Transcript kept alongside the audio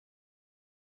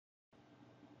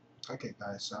Okay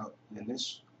guys, so in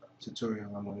this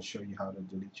tutorial I'm going to show you how to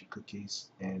delete your cookies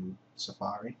in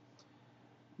Safari.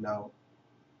 Now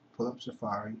pull up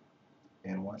Safari,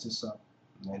 and once it's up,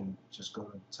 then just go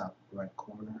to the top right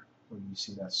corner where you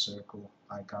see that circle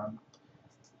icon.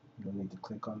 You'll need to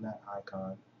click on that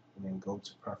icon and then go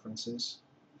to preferences.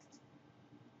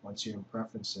 Once you're in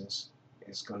preferences,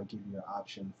 it's going to give you an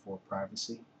option for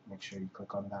privacy. Make sure you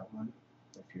click on that one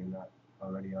if you're not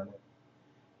already on it.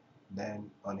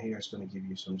 Then on here it's going to give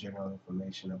you some general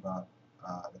information about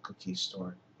the cookies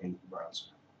stored in the browser.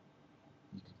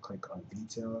 You can click on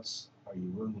details, or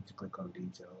you will need to click on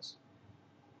details,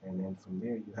 and then from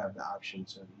there you have the option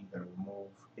to either remove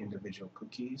individual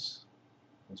cookies.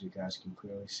 As you guys can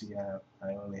clearly see, I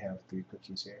only have 3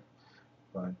 cookies here,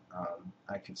 but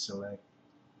I can select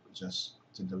just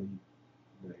to delete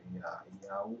the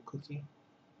Yahoo cookie,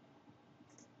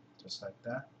 just like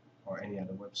that, or any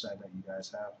other website that you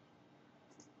guys have.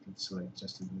 You can select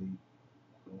just to delete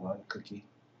one cookie,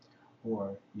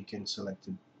 or you can select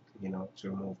to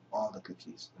remove all the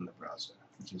cookies in the browser,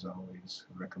 which is always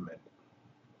recommended.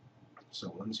 So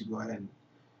once you go ahead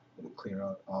and clear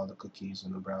out all the cookies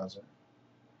in the browser,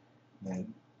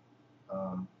 then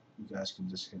you guys can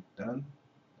just hit done,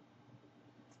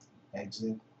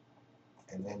 exit,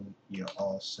 and then you're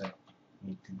all set.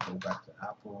 You can go back to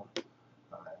Apple,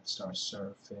 start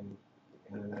surfing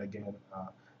the internet again.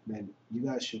 Then you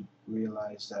guys should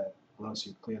realize that once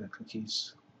you clear the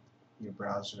cookies, your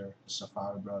browser, the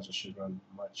Safari browser, should run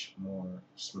much more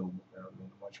smooth,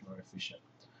 much more efficient.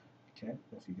 Okay,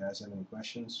 if you guys have any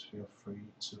questions, feel free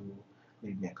to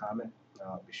leave me a comment.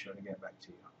 I'll be sure to get back to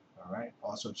you. Alright,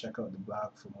 also check out the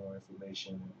blog for more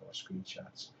information and more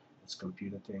screenshots. It's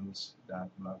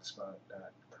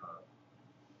computerthings.blogspot.com,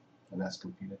 and that's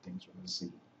computerthings with a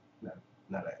Z,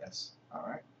 not a S.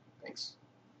 Alright, thanks.